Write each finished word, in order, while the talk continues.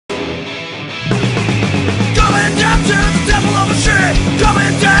shit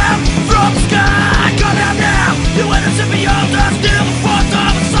coming down from the sky. Come down now, you innocent beyond us. Steal the front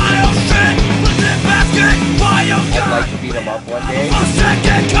of a side of shit. Put the basket by your gun. I'd like to beat him up one day. Oh shit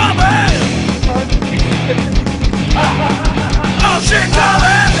coming. Oh shit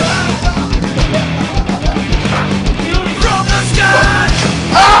coming from the sky.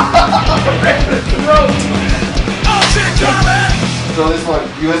 Oh shit coming. So this one,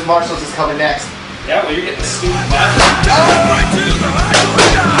 U.S. Marshals is coming next. Yeah, well, you're getting stupid. Right to the high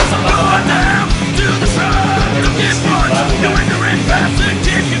guys, I'm going down to the side. Don't get much, no ignorant bastard.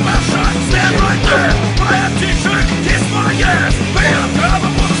 Keep your mouth shut, stand right there. Buy a t-shirt, kiss my ass. Be on cover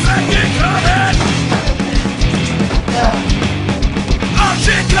for the second coming. Oh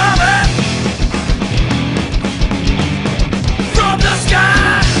shit coming from the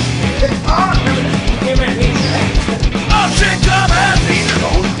sky. Oh shit coming.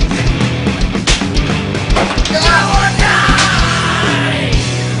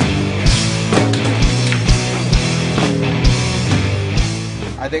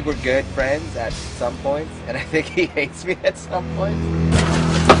 I think we're good friends at some points, and I think he hates me at some points.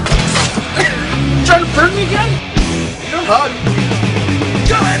 Trying to burn me again? Don't hug.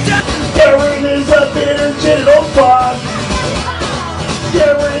 Karen is a bitter gentle fuck.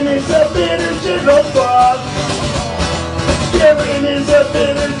 Karen is a bitter gentle fuck. Karen is a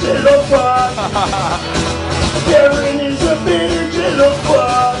bitter gentle fuck. Karen is a bitter gentle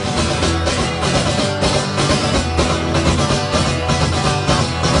fuck.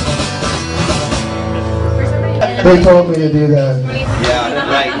 They told me to do that. Yeah,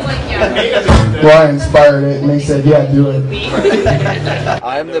 right. Well, I inspired it, and they said, yeah, do it.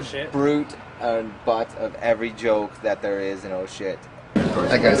 I'm the brute and butt of every joke that there is in oh shit.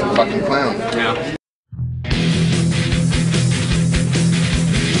 That guy's a fucking clown. Yeah.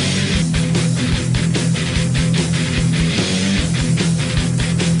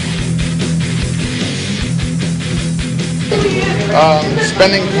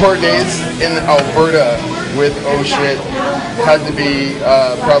 Spending 4 days in Alberta with oh shit had to be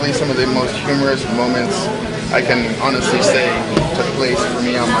probably some of the most humorous moments I can honestly say took place for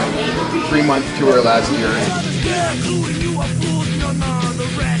me on my 3-month tour last year.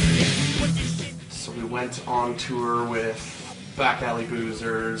 So we went on tour with Backalley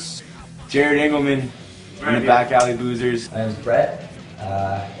Boozers. Jared Engelman from the Backalley Boozers. My name's Brett.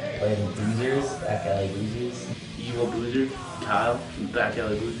 Played in Boozers, Backalley Boozers. Evil Boozer, Kyle from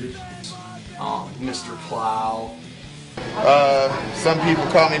Backalley Boozers. Mr. Plow. Some people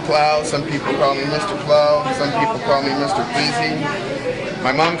call me Plow, some people call me Mr. Plow, some people call me Mr. Easy.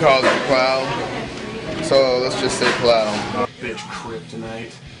 My mom calls me Plow, so let's just say Plow. Bitch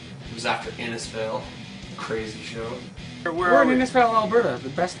Kryptonite. It was after Innisfail. Crazy show. We're in Innisfail, Alberta, the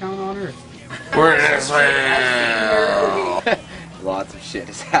best town on earth. We're in Innisfail! Lots of shit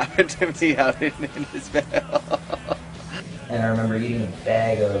has happened to me out in Innisfail. And I remember eating a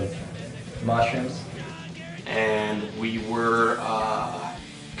bag of mushrooms. And we were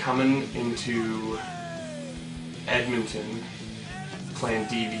coming into Edmonton playing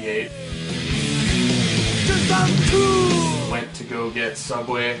DV8. Went to go get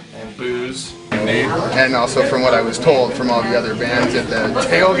Subway and booze. And also from what I was told from all the other bands at the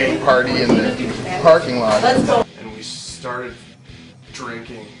tailgate party in the parking lot. And we started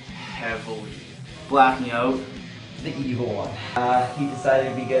drinking heavily. Blacking out. The evil one. He decided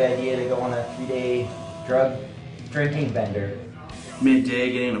it'd be a good idea to go on a 3-day drug drinking bender.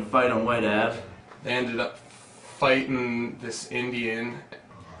 Midday, getting in a fight on White Ave. They ended up fighting this Indian.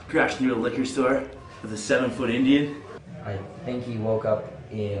 Crashed into a liquor store with a 7-foot Indian. I think he woke up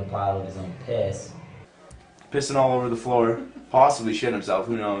in a pile of his own piss. Pissing all over the floor. Possibly shit himself,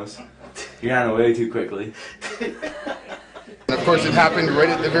 who knows. He ran away too quickly. And of course it happened right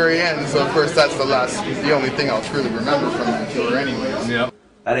at the very end, so of course that's the only thing I'll truly remember from the tour anyways. Yep.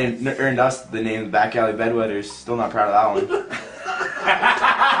 That earned us the name the Backalley Bedwetters. Still not proud of that one.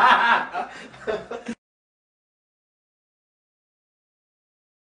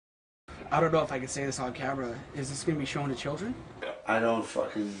 I don't know if I can say this on camera. Is this going to be shown to children? I don't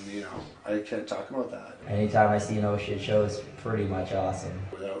fucking, I can't talk about that. Anytime I see an oh shit show, it's pretty much awesome.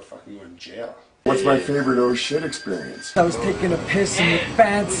 Without fucking going to jail. What's my favorite oh shit experience? I was taking a piss in the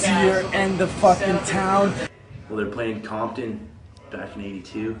fancier end of fucking town. Well, they're playing Compton back in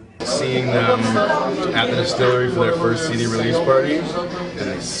 '82. Seeing them at the distillery for their first CD release party, and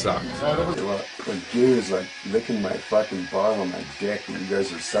they sucked. Like gay is like licking my fucking bottom of my dick and you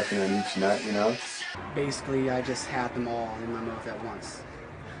guys are sucking on each nut, you know? Basically, I just had them all in my mouth at once.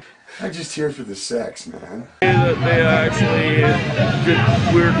 I'm just here for the sex, man. They actually did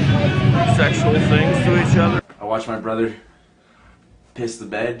weird sexual things to each other. I watched my brother Piss the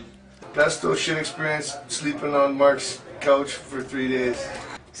bed. Best oh shit experience, sleeping on Mark's couch for 3 days.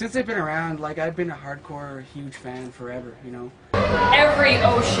 Since I've been around, like, I've been a hardcore, huge fan forever, you know? Every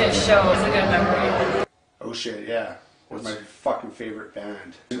oh shit show is a good memory. Oh shit, yeah. Was my fucking favorite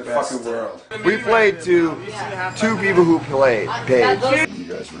band in the fucking world. We played to 2 people who paid. You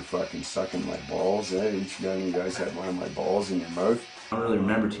guys were fucking sucking my balls, eh? Each one of you guys had one of my balls in your mouth. I don't really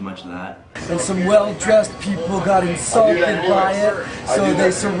remember too much of that. And some well-dressed people got insulted by it, so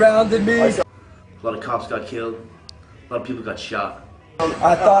they surrounded me. A lot of cops got killed. A lot of people got shot.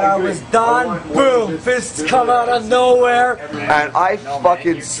 I thought I was done. Boom! Fists come out of nowhere. And I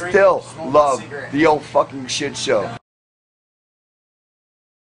fucking still love the old fucking shit show.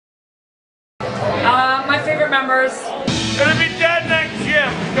 My favorite members. Gonna be Dead Neck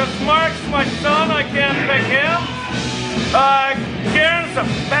Jim, because Mark's my son, I can't pick him. Karen's a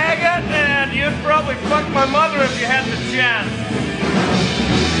faggot, and you'd probably fuck my mother if you had the chance.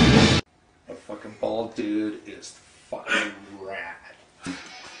 That fucking bald dude is fucking rad.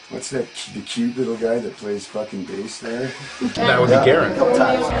 What's that, the cute little guy that plays fucking bass there? That was a Karen.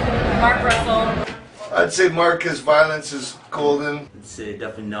 Mark Russell. I'd say Mark, his violence is golden. I'd say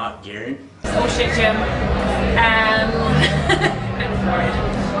definitely not Garen. Oh shit, Jim. And Floyd.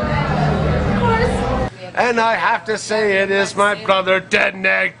 Of course. And I have to say it is my brother Dead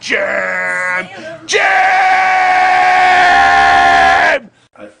Neck Jim! Jim!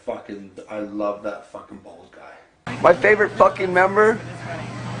 I love that fucking bald guy. My favorite fucking member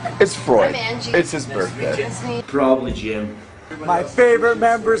is Freud. It's his birthday. Probably Jim. My favorite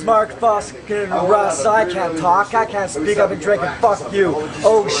members, Mark, fucking Russ. I can't talk, I can't speak, I've been drinking. Fuck you.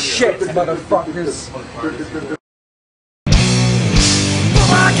 Oh shit, motherfuckers.